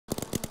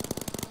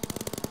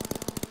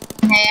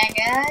Hey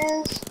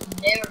guys,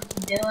 today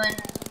we're doing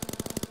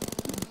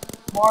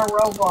more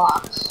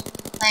Roblox,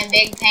 playing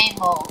big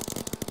paintball.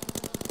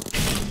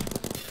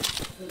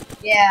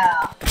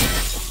 Yeah.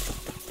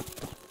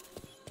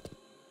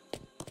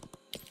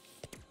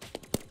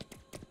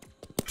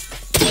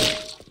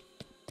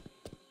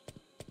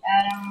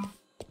 Got him.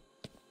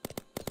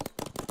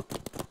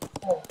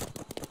 Oh.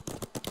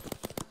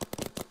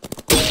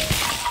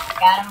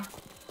 Got him.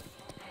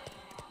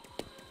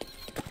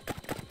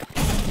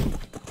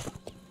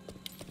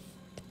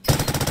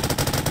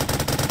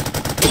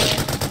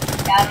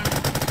 Got him.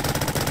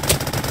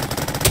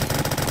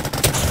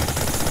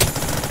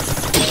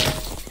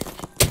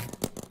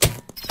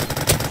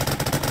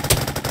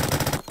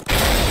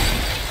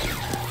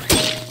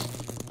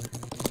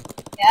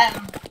 Got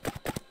him.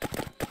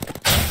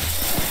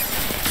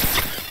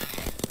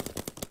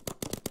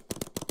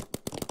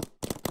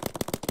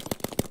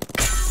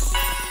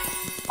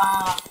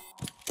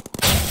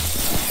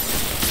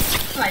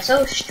 Alright,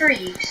 so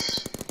streaks.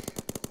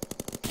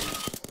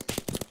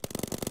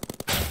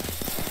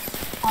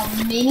 A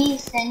mini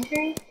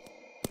sentry?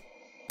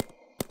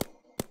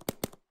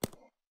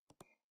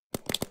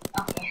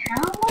 Okay,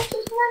 how much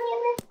is money in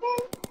this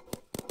thing?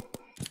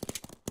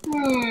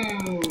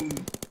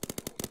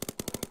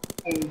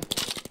 And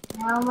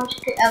how much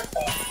could,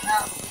 okay,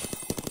 well.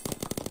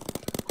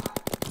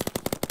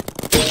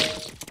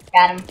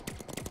 Got him.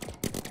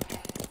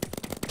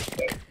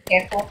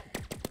 Careful.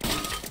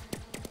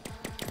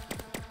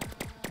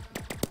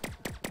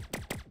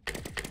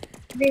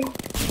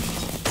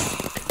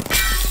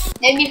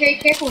 Gotta be very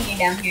careful when you're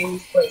down here in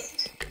these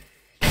places.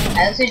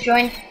 I also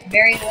joined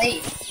very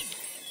late.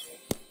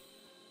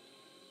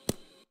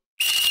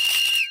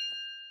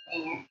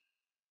 And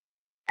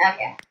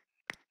okay.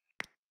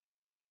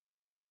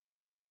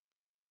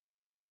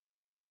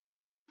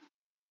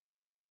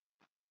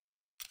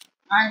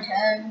 On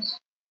toes.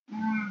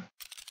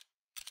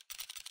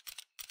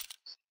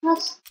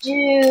 Let's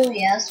do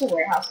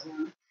warehouse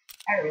now.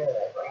 I really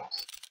like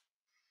warehouse.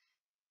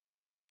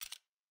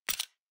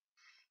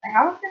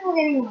 How are people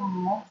getting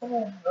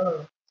multiple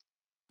votes?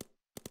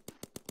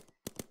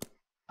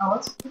 Oh,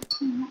 what's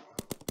 15?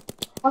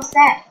 What's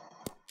that?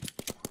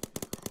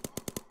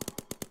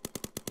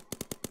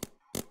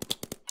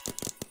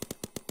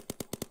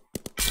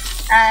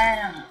 I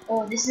don't know.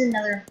 Oh, this is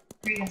another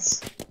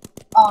previous.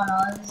 Oh no,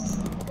 this is a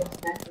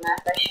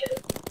map. I should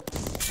have.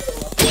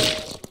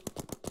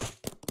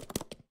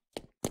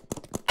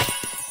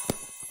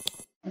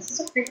 This is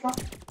a prequel.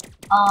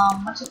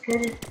 What's a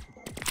good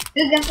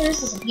gun for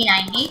this is a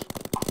P90.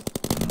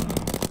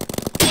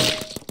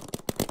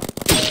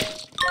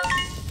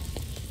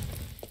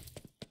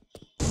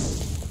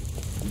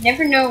 You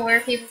never know where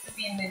people could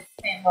be in the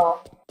paintball.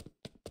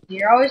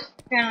 You're always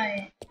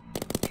kind of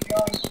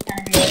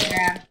be looking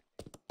around.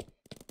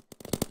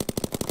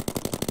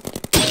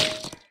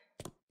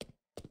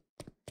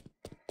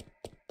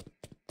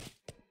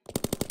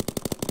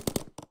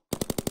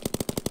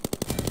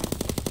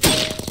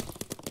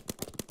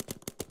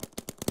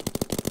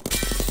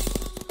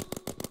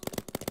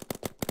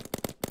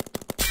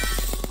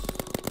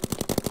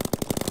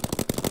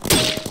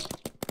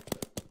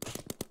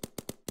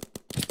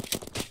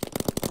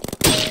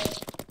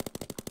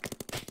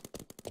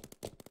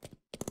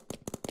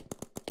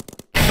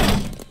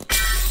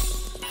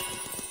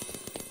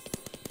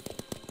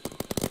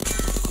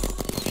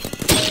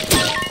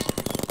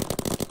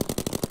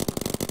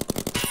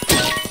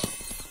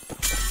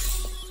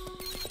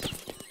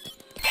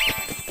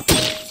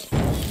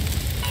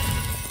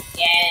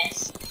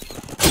 Yes.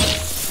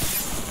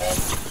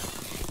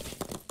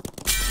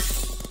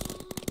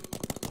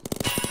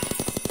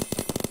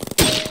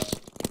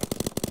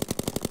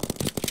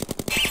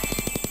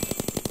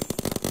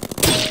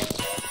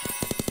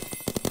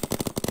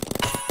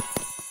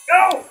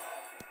 Go!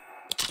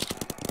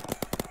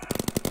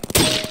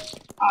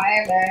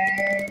 I'm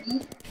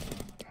ready.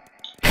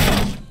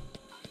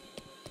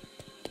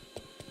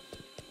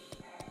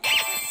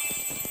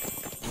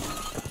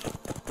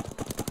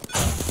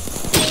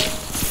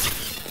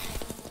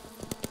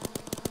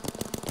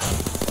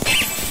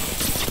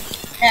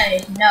 There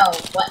is no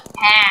what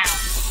how.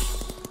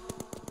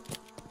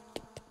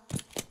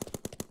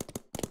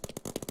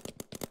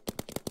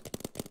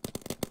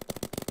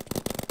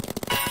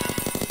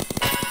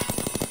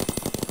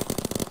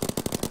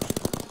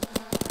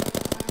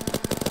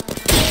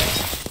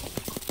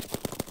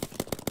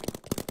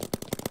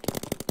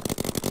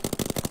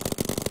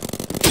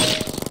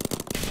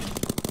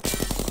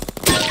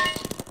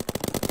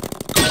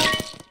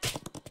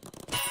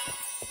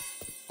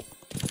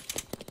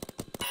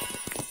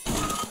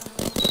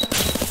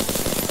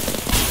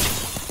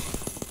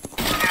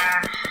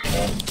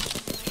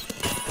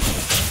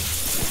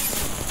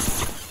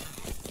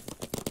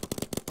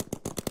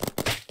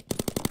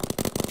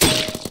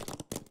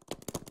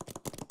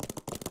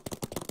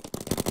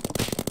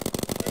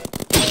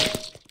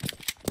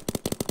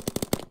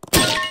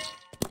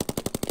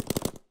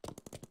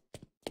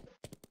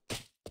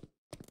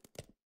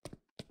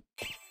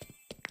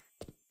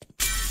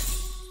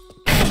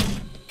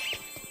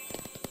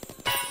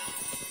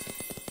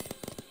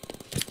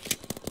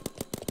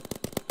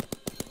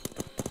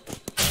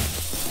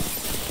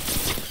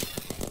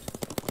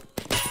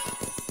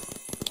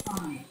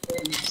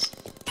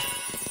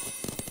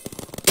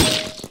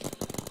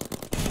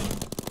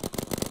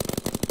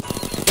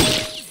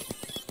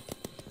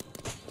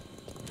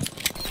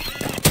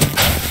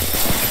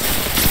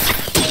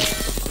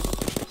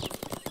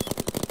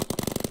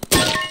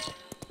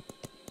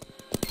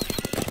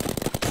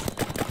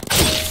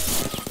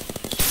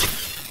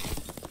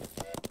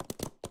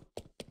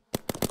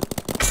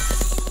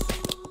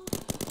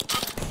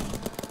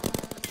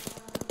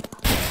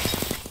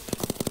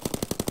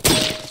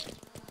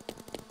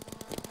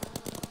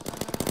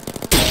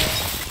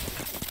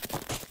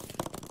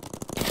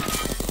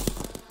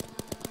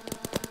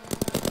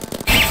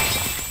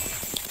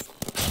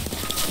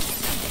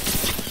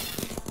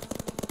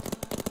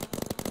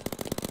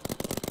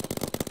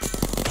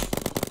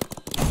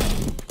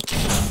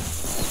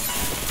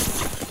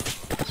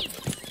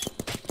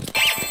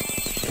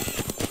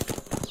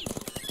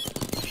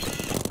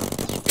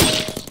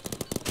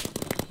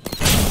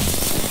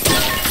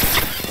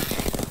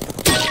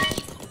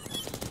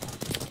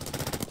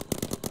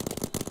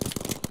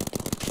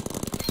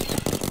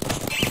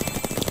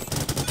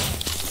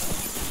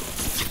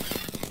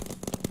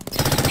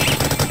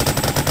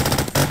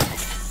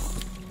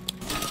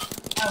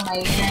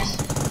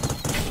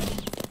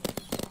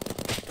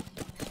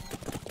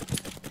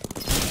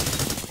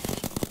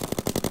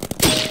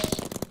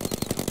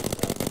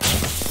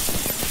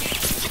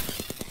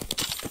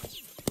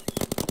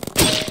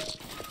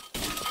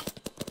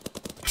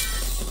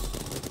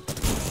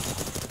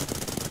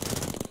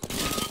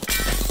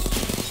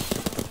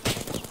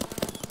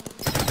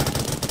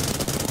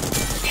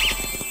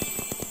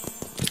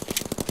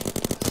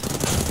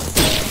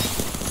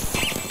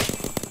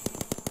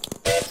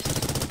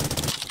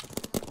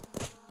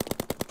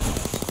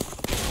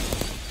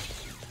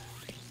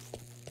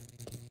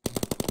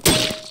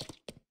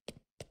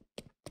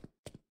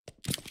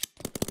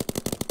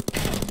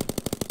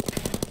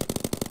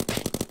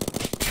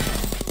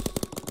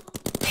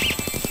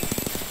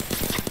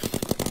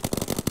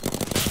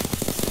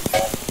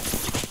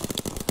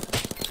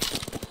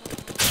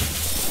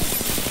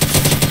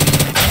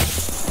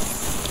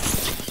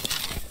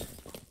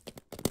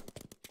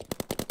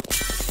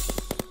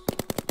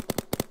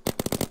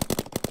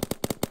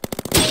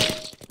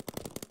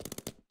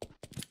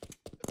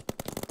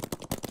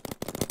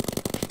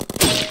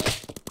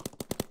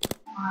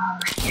 Oh my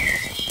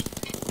gosh.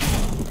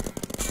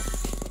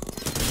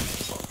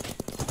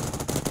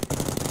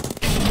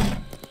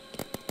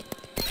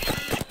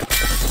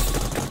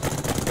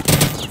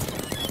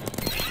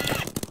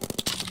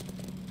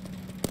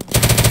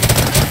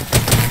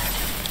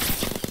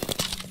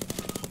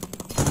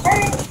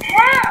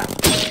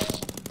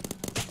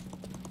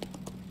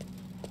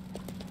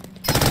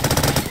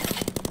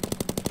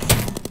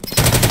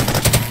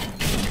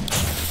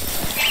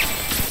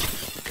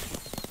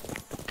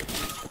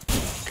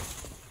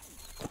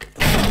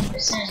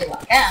 As soon as I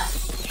walk out.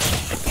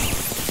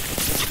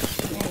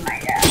 Oh my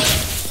god.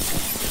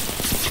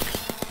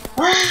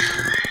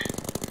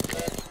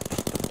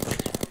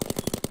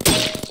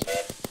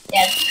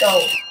 Yeah, let's go.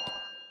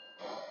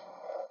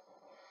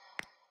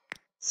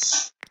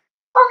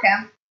 Okay.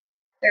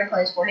 Third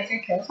place,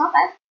 43 kills. Not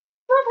bad.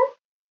 Not bad.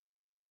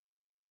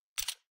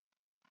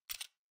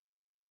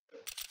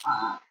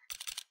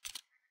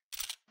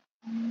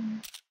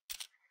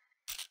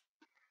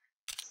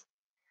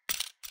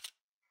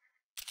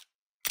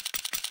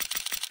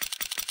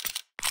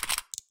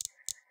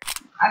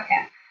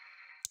 Okay.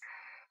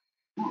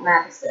 What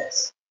map is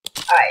this?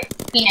 Alright,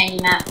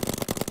 P90 map.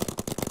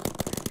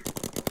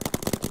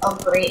 Oh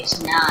great, it's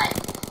not.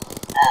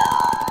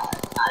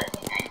 Not a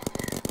P90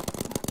 map.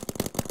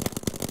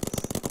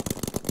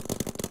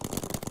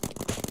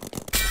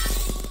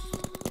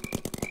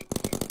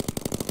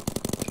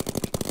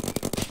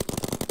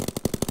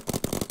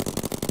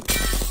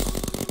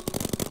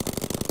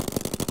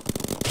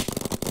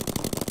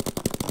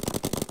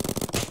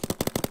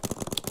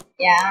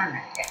 Yeah, I don't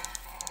know.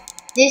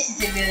 This is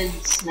a good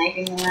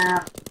sniping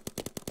map.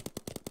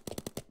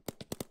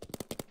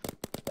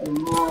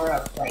 More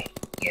up like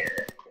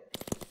here.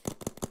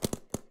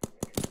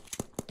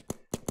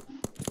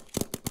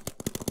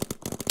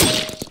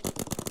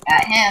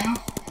 Got him.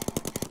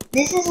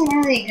 This isn't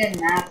really a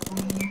good map for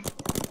me.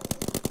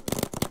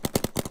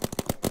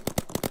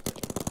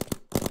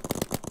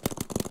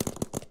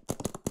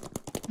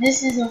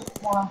 This is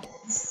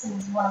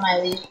one of my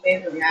least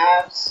favorite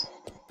maps.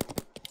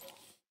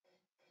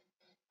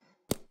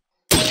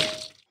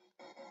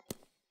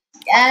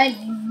 Got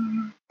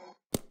him.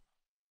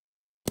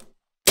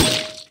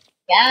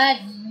 Got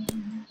him.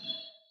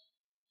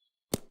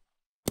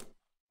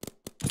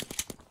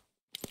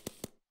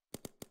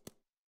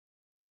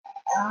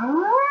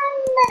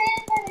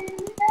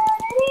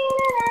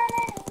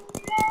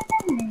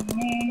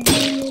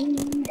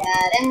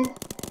 Got him.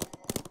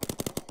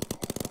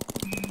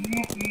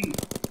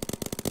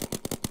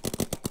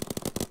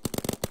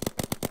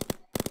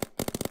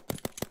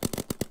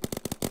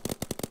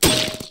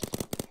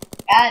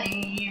 Got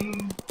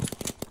him.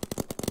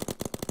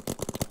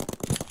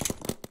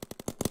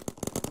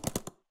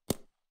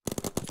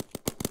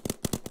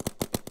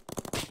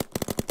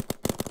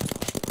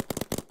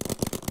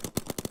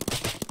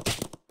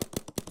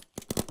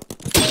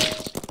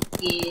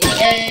 He's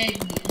dead.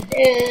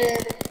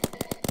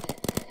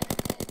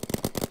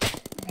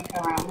 I'm gonna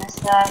come around this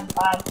side.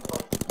 5, 4,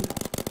 2.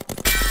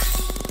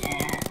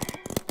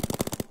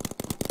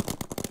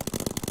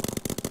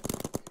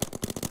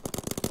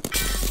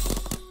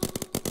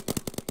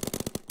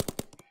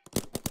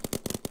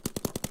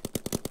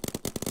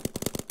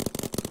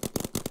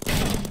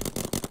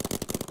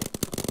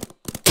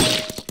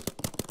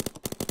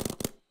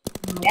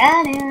 And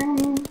got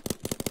him.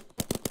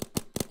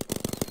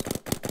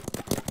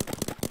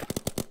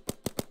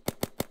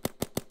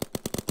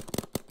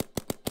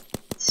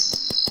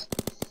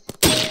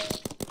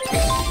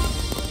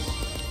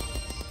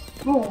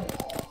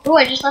 Ooh,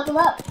 I just leveled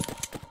up.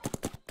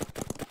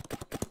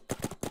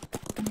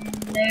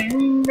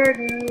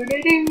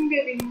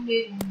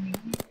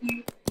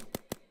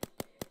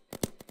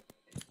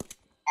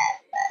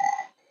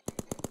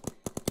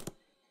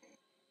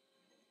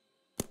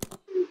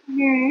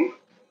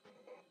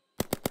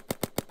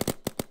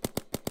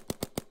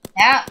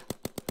 Now,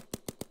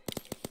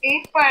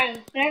 if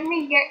let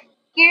me get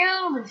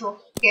kills,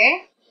 okay?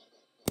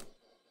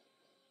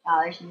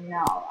 Oh, there's no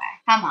way.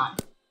 Come on.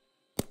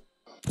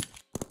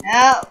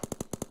 No.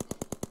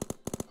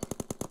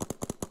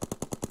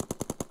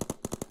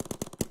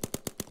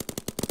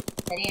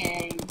 Steady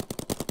aim.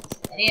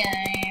 Steady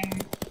aim.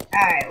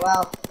 Alright,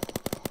 well.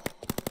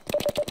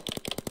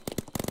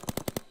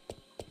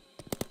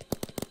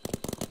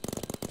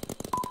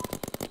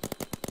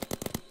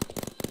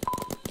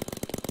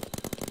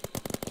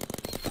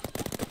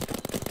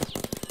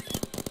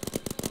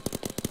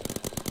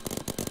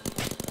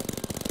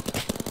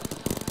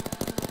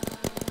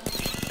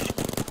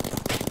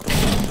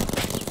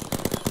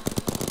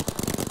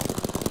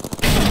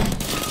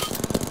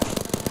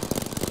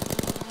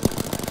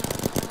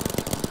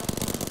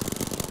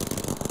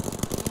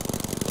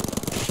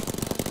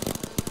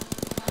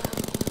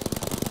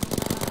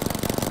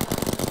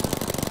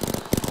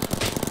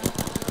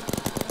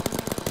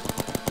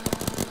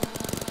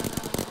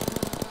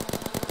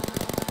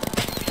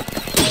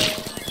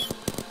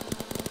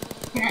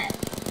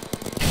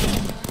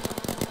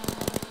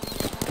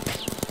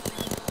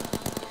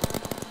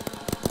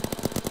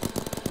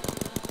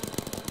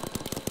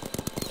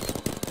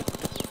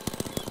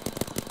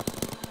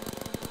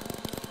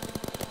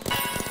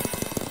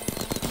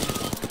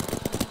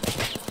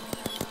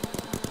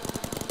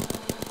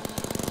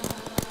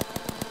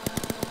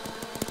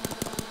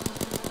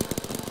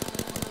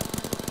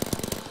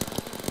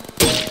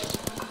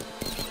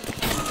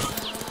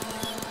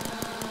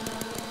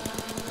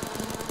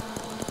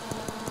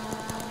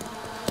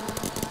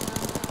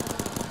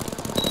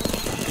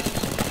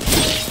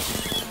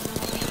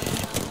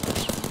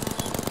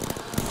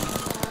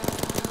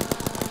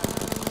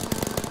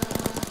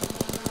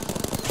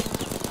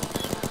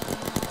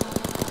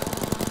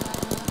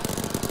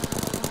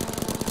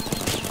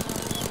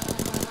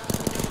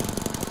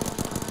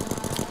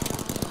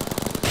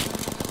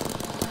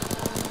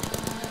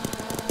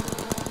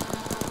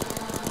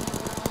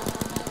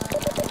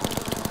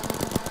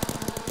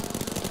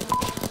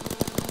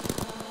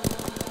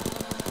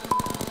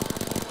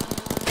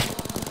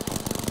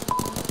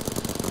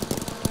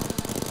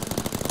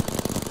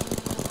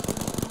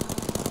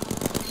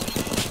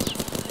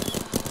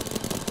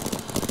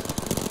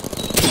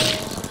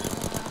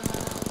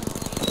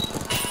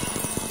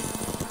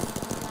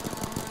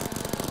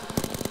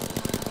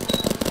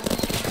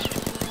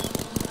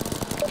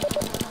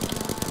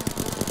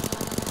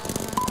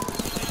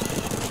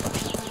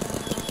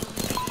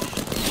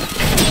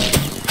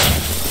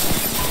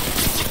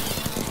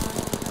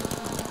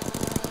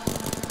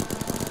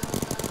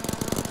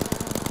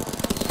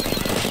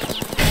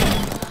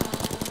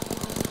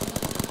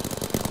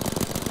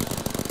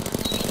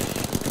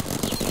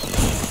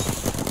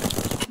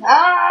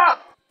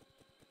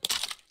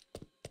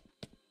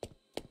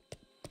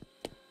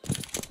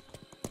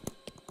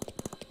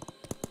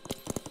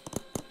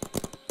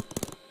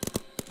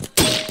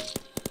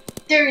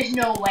 There is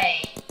no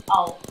way.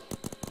 Oh.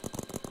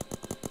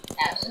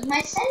 That was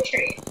my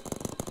sentry.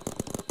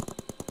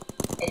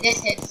 If this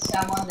hits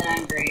someone, then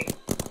I'm great.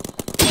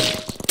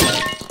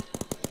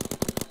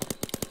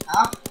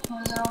 Oh, what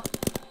was that?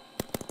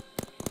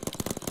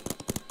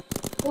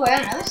 Oh, I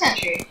got another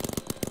sentry.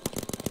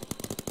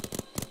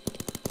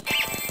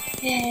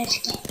 Yeah,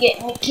 just keep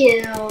getting the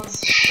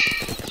kills.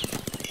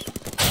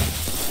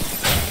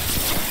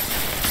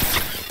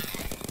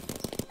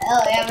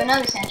 Well, I have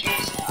another sentry,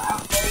 so I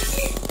don't really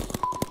care.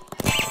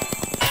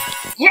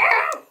 Yeah!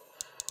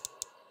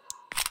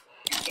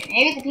 Okay,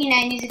 maybe the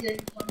P90 is a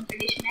good one for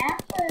this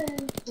map,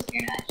 if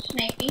you're not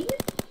sniping.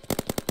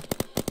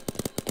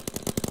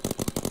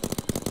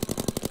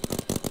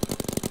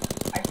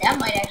 Or that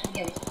might actually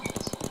give us a chance.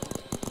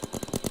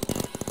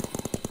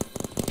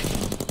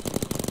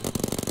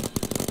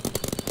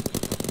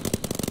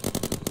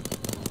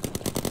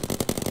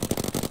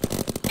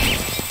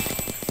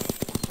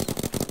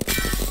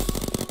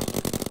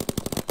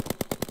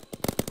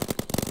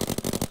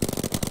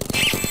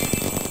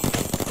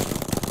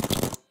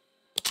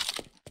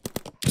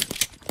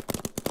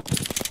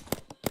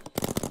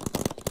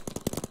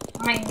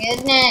 Oh my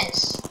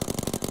goodness.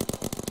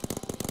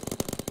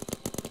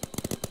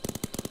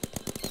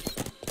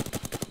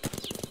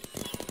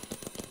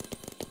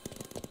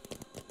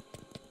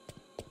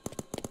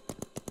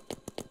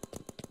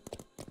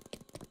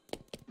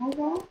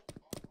 Okay.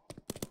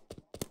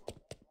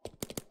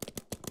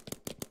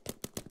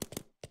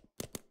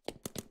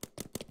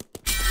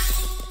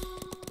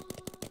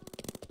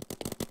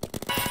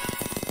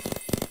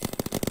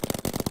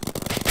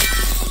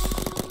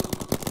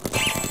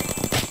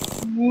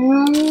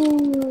 No.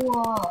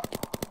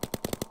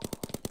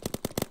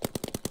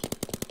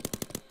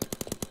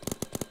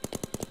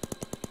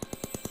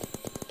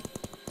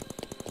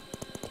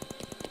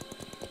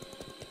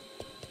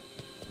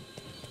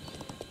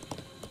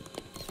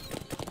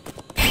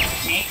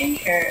 Making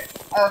sure.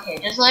 Okay,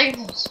 just like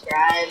and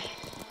subscribe.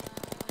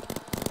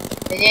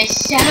 It is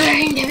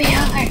starting to be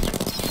over.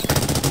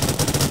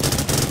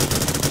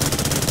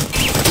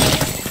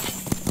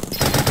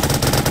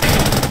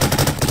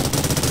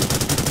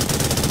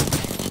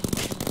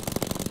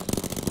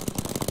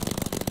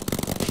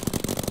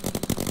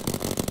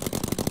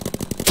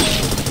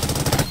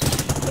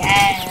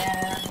 Yeah.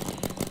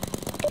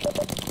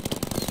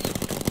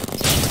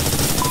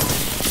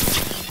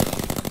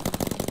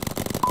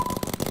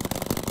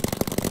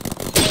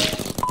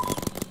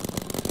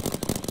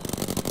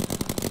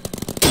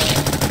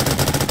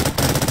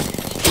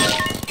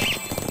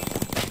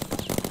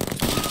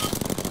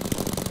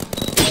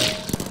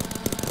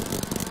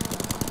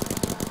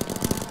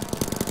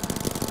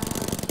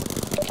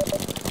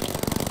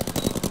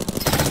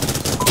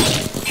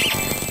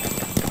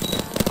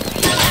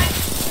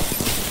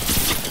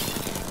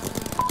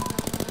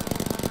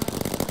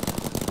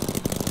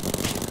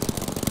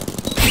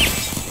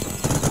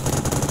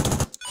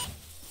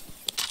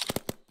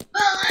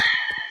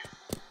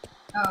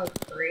 Oh,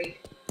 great.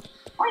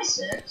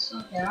 26,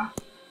 okay.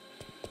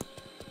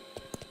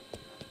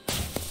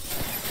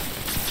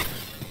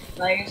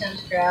 Like and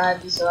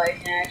subscribe so I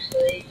can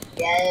actually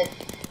get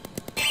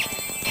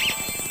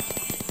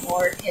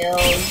more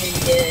kills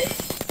and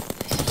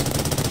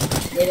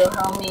it'll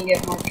help me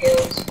get more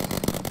kills.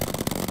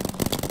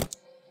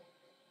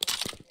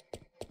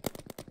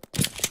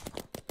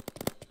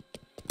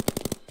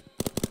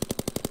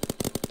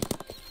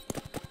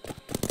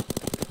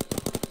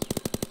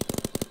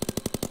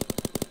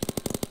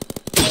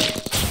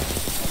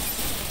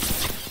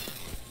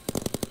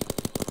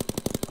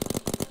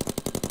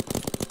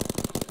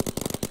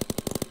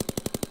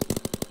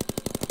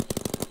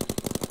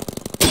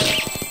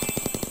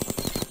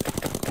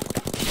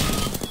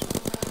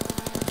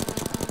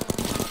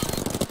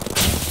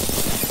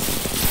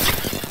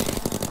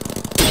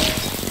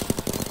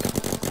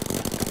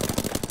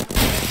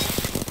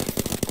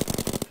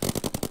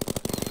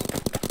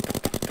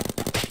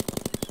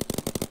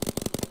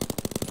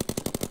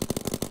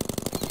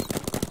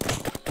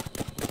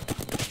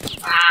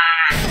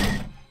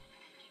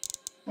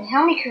 And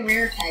how many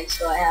career tags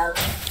do I have?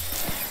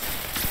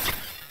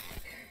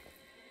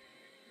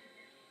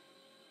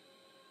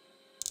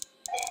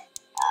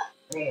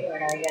 Wait, where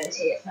do I gotta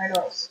see it? Where do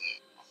I see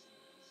it?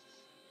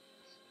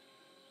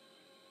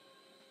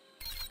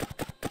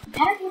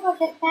 How do people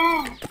get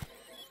that?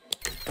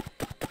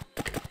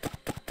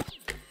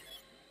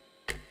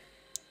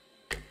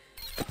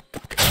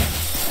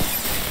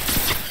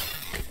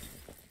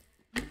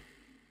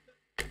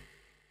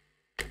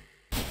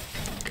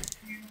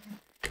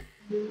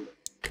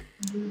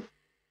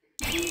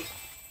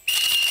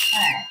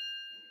 Alright.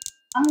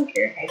 How many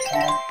career tags do I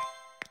have?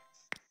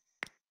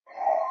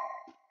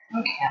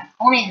 Okay,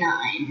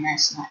 29.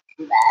 That's not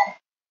too bad.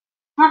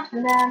 Not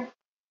too bad.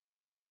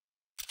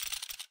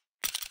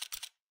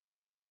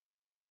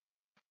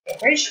 Okay,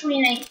 where's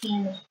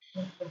 2019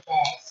 was the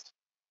best?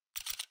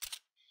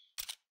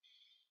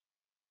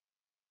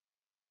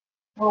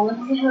 Well, what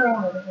the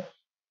hell was it?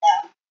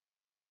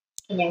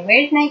 Okay, now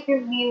where's my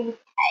career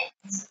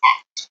tags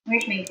at?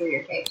 Where's my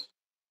career tags?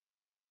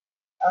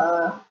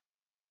 Uh,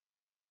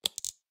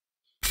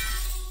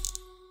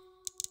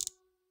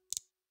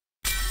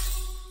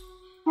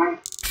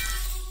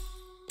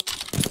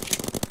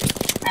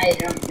 I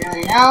don't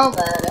really know,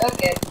 but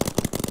okay.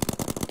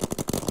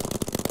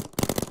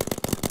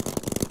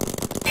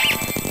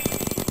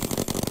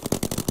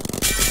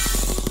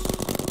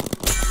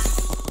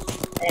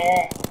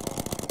 Eh.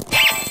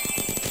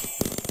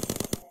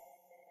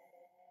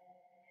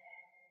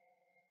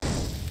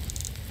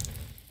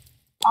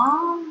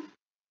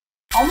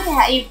 Tell me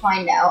how you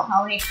find out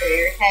how many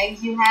career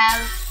tags you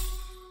have,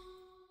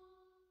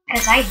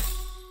 because I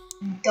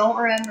don't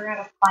remember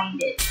how to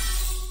find it.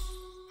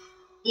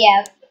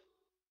 Yeah.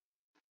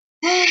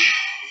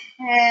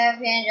 If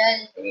you enjoyed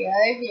this video,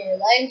 if you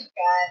like,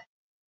 subscribe.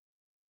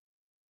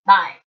 Bye.